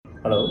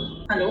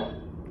Hello? Hello.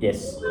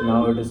 Yes,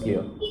 now it is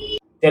clear.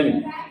 Tell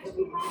me.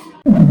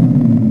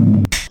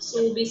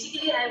 So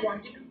basically, I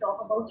wanted to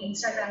talk about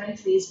Instagram and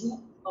Facebook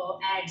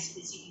ads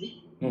basically.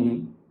 Mm-hmm.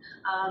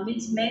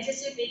 Means मैं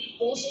जैसे मेरी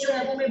post जो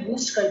है वो मैं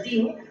boost करती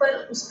हूँ पर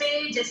उस पे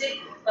जैसे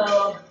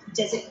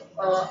जैसे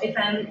if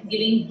I am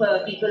giving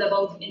people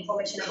about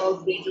information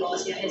about weight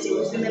loss या ऐसे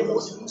उस पे मैं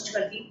पोस्ट बूस्ट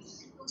करती हूँ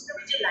तो उसमें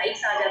मुझे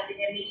लाइक्स आ जाते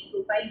हैं मेरी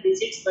प्रोफाइल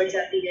विजिट्स बढ़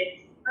जाती है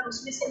पर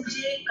उसमें से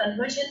मुझे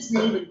कन्वर्जन्स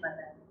नहीं मिल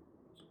पाता है.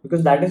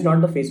 Because that is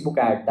not the Facebook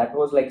ad. That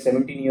was like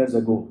 17 years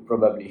ago,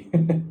 probably,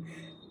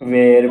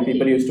 where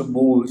people Okay. used to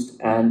boost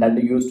and that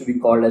used to be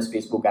called as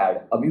Facebook ad.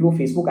 Abhi wo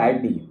Facebook ad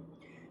nahi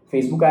hai.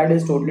 Facebook ad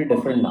is totally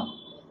different now.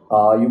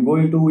 You go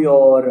into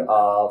your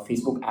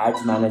Facebook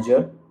ads manager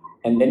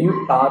and then you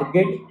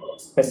target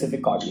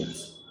specific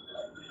audience.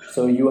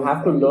 So you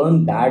have to learn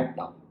that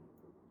now,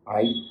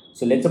 right?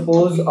 So let's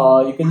suppose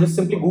Okay. you can just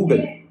simply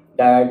Google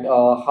that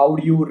how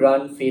do you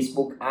run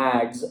Facebook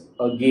ads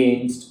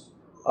against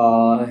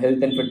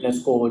health and fitness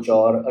coach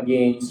or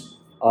against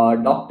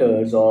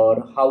doctors or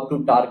how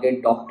to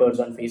target doctors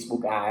on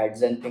Facebook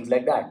ads and things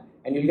like that,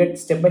 and you'll get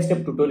step by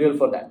step tutorial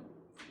for that.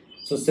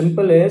 So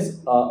simple is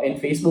in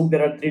Facebook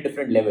there are three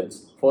different levels.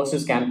 First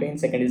is campaign,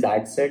 second is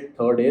ad set,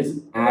 third is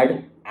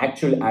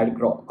actual ad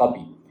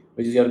copy,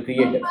 which is your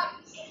creative.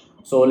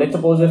 So let's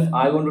suppose if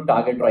I want to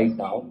target right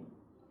now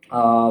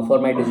for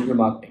my digital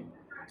marketing.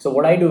 So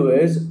what I do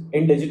is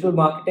in digital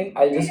marketing,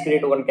 I'll just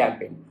create one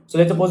campaign. So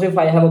let's suppose if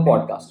I have a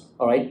podcast,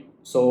 all right.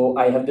 So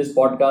I have this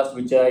podcast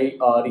which I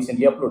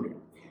recently uploaded.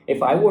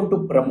 If I want to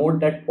promote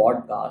that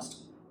podcast,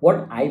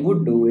 what I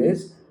would do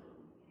is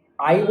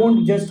I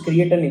won't just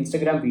create an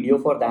Instagram video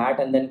for that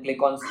and then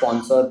click on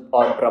sponsor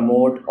or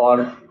promote or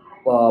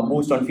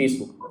boost on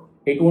Facebook.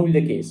 It won't be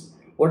the case.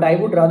 What I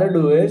would rather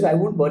do is I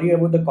would worry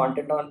about the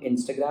content on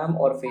Instagram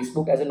or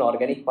Facebook as an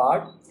organic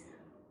part.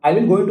 I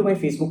will go into my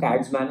Facebook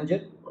ads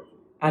manager,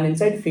 and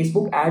inside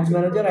Facebook ads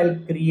manager, I'll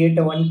create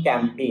a one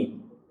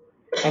campaign,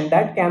 and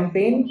that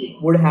campaign Okay.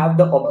 would have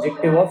the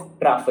objective of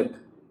traffic.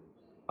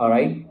 All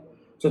right.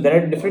 So there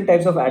are different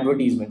types of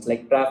advertisements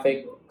like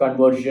traffic,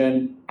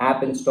 conversion,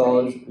 app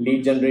installs,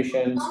 lead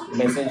generations,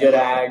 messenger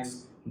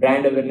ads,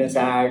 brand awareness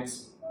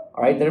ads.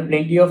 All right. There are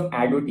plenty of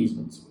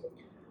advertisements.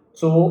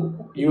 So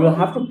you will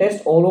have to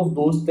test all of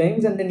those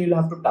things and then you'll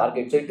have to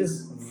target. So it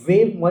is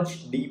way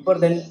much deeper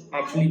than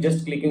actually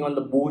just clicking on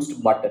the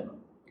boost button.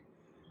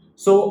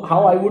 So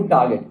how I would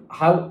target,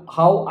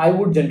 how I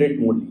would generate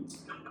more leads.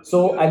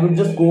 So I would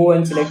just go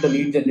and select the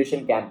lead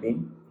generation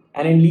campaign.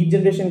 And in lead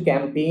generation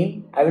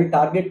campaign, I will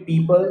target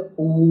people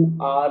who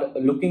are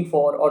looking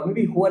for or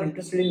maybe who are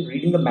interested in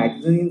reading the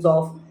magazines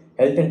of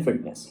health and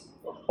fitness,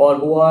 or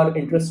who are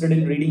interested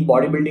in reading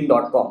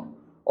bodybuilding.com,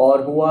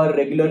 or who are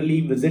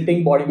regularly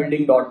visiting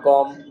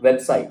bodybuilding.com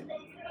website,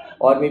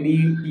 or maybe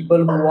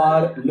people who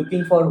are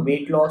looking for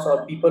weight loss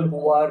or people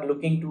who are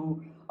looking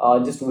to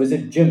just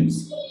visit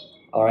gyms,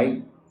 all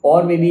right.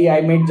 Or maybe I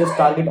might just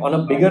target on a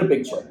bigger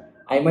picture,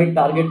 I might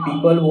target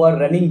people who are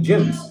running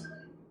gyms,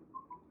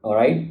 all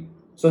right.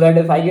 So that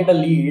if I get a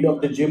lead of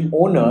the gym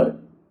owner,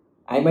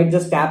 I might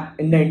just tap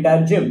in the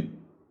entire gym,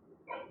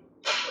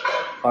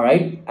 all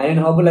right. And in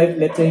Herbalife,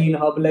 let's say in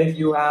Herbalife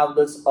you have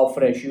this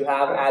Fresh, you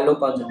have aloe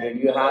concentrate,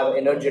 you have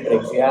energy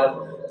drinks, you have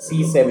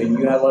C7,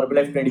 you have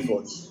Herbalife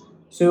 24.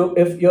 So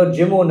if your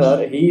gym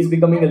owner, he is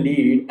becoming a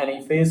lead and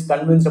if he is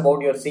convinced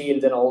about your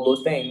sales and all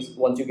those things,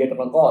 once you get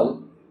on a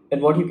call,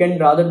 then what you can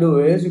rather do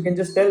is you can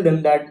just tell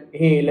them that,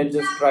 hey, let's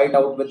just try it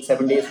out with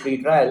 7 days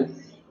free trial.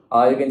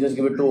 You can just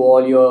give it to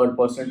all your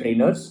personal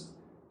trainers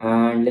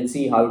and let's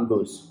see how it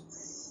goes.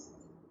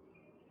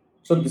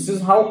 So this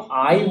is how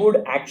I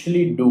would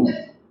actually do.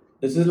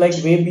 This is like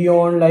way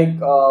beyond like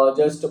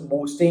just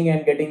boosting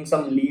and getting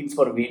some leads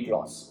for weight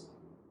loss.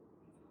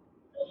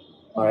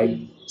 All okay.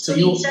 right. So so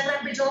you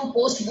Instagram पे जो हम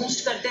post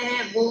boost करते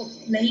हैं वो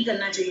नहीं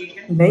करना चाहिए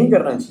क्या? नहीं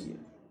करना चाहिए.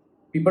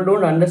 People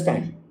don't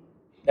understand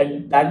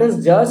that that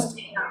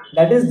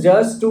is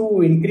just to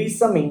increase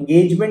some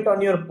engagement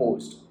on your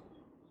post.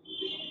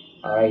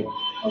 All right.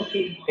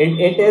 Okay.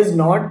 It is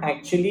not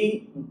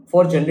actually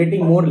for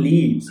generating more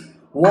leads.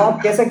 वो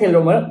आप कैसा खेल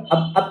रहे हो?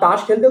 मतलब अब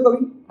ताश खेलते हो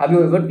कभी? Have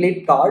you ever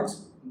played cards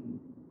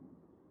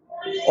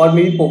or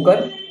maybe poker?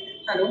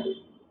 Hello.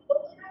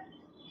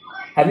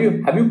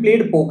 Have you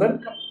played poker?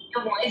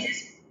 Your voice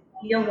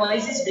is your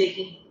voice is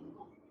breaking.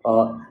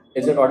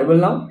 Is it audible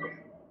now?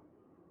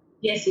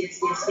 Yes yes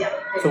yes yeah.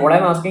 So what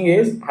I'm asking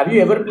is, have you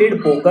ever played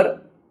poker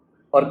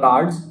or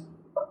cards?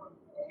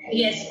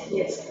 Yes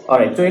yes. All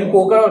right. So in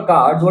poker or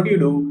cards, what do you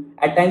do?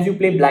 At times you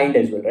play blind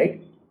as well, right?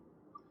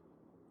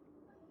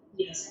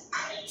 Yes.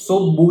 So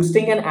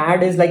boosting an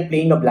ad is like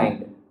playing a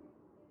blind.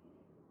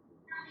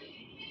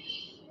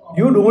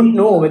 You don't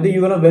know whether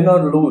you're gonna win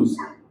or lose.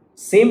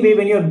 Same way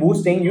when you're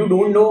boosting, you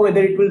don't know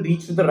whether it will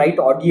reach to the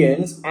right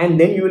audience and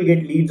then you will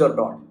get leads or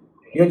not.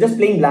 You're just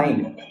playing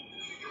blind.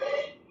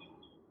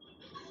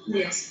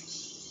 Yes.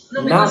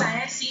 No Now, because I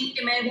have seen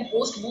कि मैं वो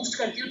post boost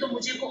करती हूँ तो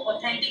मुझे को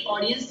authentic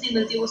audience नहीं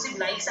मिलती, वो सिर्फ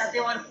लाइक्स आते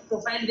हैं और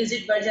प्रोफाइल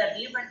विजिट बढ़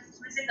जाती है बट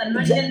उसमें से exa-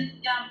 कन्वर्जन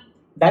या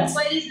That's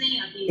Inquiries नहीं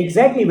आती है.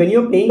 exactly when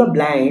you're playing a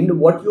blind,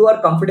 what you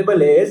are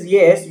comfortable is,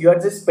 yes, you are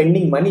just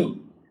spending money.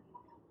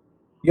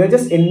 You're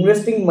just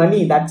investing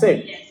money, that's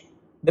it. Yes.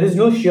 There is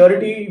no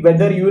surety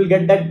whether you will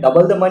get that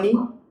double the money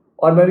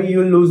or maybe you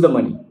will lose the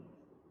money.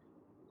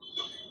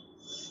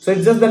 So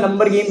it's just the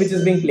number game which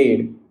is being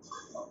played.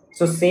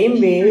 So same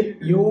way,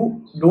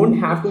 you don't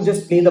have to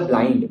just play the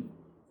blind.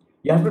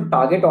 You have to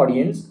target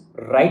audience,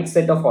 right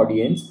set of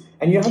audience,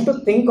 and you have to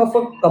think of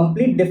a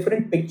complete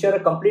different picture, a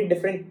complete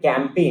different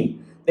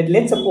campaign. That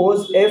let's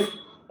suppose if,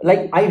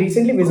 like, I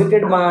recently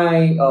visited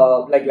my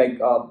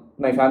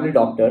my family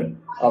doctor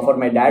for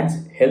my dad's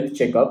health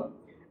checkup,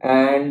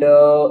 and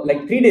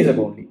like 3 days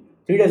ago only.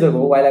 3 days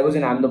ago, while I was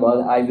in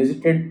Ahmedabad, I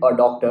visited a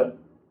doctor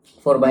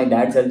for my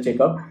dad's health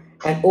checkup,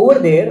 and over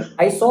there,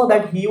 I saw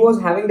that he was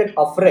having that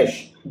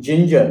afresh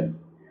ginger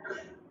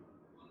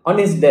on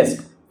his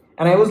desk.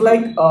 And I was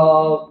like,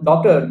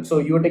 doctor, so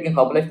you are taking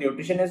Herbalife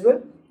Nutrition as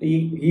well?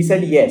 He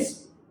said,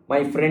 yes.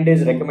 My friend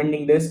is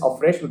recommending this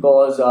afresh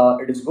because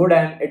it is good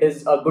and it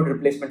is a good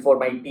replacement for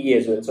my tea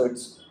as well. So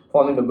it's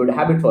forming a good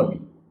habit for me.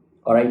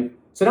 All right.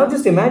 So now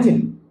just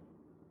imagine,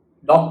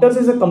 doctors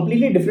is a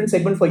completely different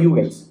segment for you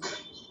guys.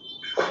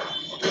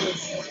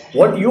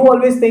 What you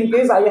always think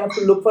is, I have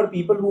to look for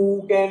people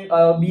who can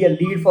be a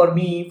lead for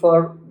me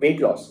for weight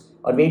loss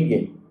or weight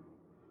gain.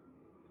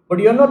 But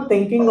you're not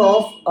thinking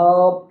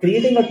of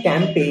creating a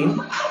campaign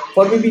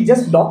for maybe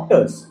just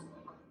doctors,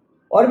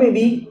 or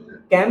maybe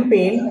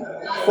campaign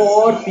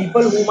for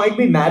people who might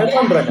be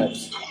marathon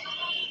runners.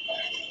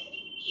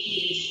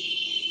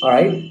 All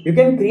right, you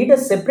can create a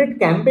separate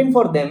campaign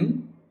for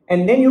them,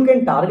 and then you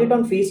can target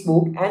on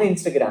Facebook and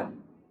Instagram.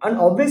 And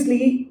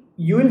obviously,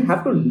 you will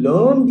have to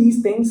learn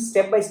these things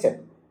step by step.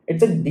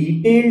 It's a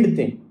detailed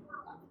thing.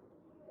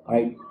 All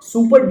right,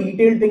 super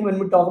detailed thing when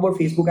we talk about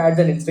Facebook ads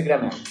and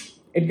Instagram ads.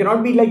 It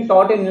cannot be like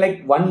taught in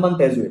like 1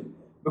 month as well,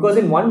 because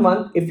in 1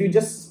 month, if you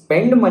just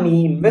spend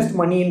money, invest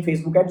money in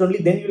Facebook ads, only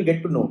then you will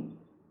get to know.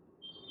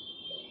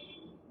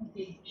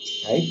 Okay.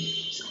 Right?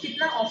 So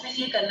कितना often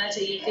ये करना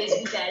चाहिए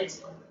Facebook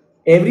ads?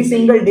 Every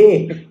single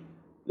day.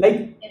 Like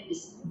Every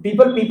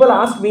single. people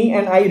ask me,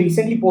 and I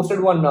recently posted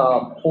one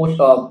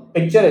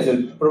picture as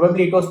well.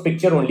 Probably it was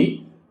picture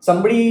only.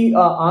 Somebody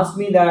asked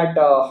me that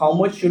how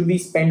much should we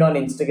spend on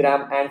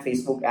Instagram and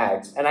Facebook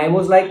ads, and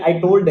I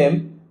told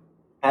them,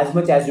 as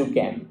much as you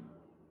can.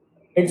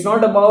 It's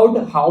not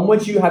about how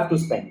much you have to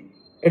spend.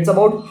 It's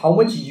about how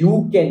much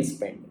you can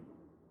spend.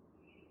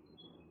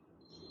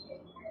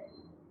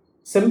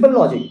 Simple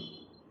logic.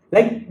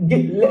 Like,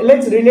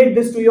 let's relate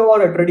this to your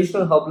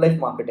traditional Herbalife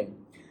marketing.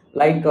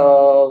 Like,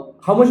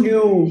 how much do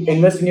you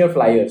invest in your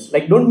flyers?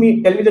 Like, don't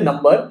tell me the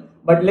number,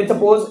 but let's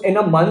suppose in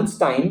a month's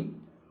time,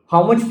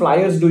 how much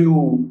flyers do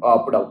you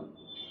put out?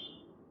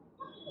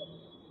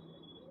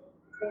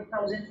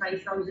 4,000,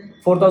 5,000.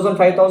 4,000,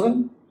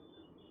 5,000?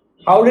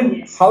 How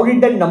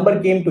did that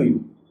number came to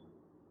you?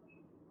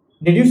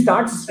 Did you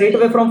start straight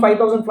away from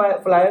 5,000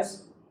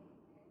 flyers?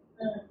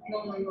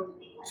 No.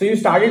 So you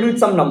started with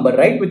some number,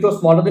 right, which was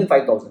smaller than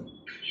 5,000,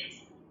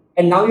 Yes.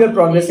 and now you're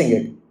progressing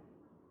it.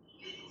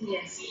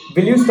 Yes.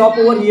 Will you stop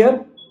over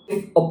here?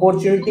 If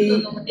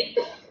opportunity,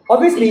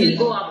 obviously, It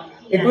will go up.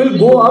 it will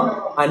go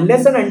up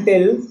unless and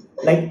until,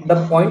 like, the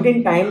point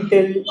in time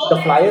till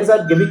the flyers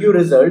are giving you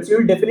results, you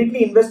will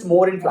definitely invest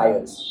more in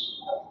flyers,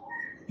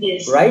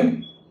 Yes.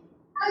 right?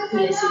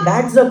 Yes.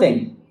 That's the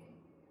thing.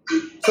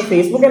 So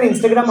Facebook and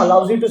Instagram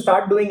allows you to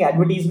start doing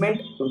advertisement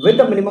with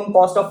a minimum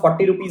cost of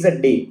 40 rupees a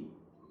day.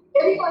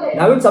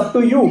 Now it's up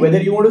to you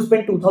whether you want to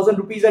spend 2,000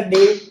 rupees a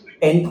day,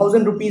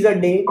 10,000 rupees a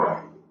day,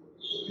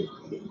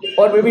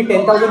 or maybe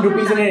 10,000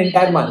 rupees in an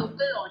entire month.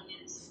 Local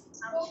audience.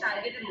 How to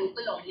target a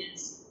local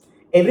audience.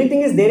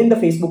 Everything is there in the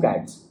Facebook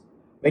ads.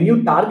 When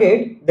you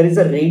target, there is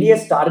a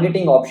radius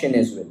targeting option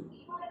as well.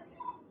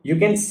 You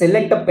can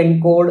select a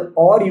pin code,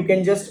 or you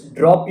can just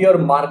drop your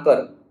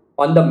marker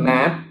on the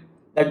map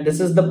that this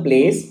is the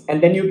place,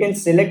 and then you can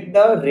select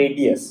the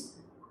radius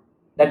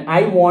that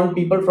I want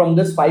people from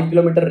this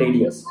 5-kilometer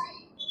radius.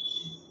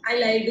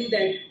 I'll do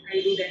that.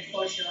 I'll do that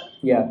for sure.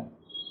 Yeah.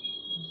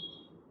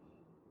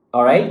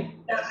 All right.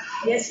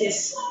 Yes.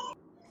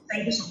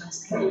 Thank you so much.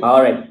 Thank you.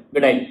 All right.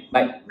 Good night.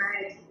 Bye.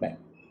 Bye. Bye.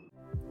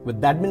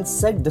 With that being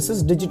said, this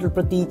is Digital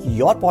Pratik,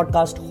 your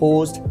podcast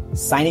host,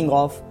 signing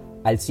off.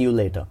 I'll see you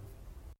later.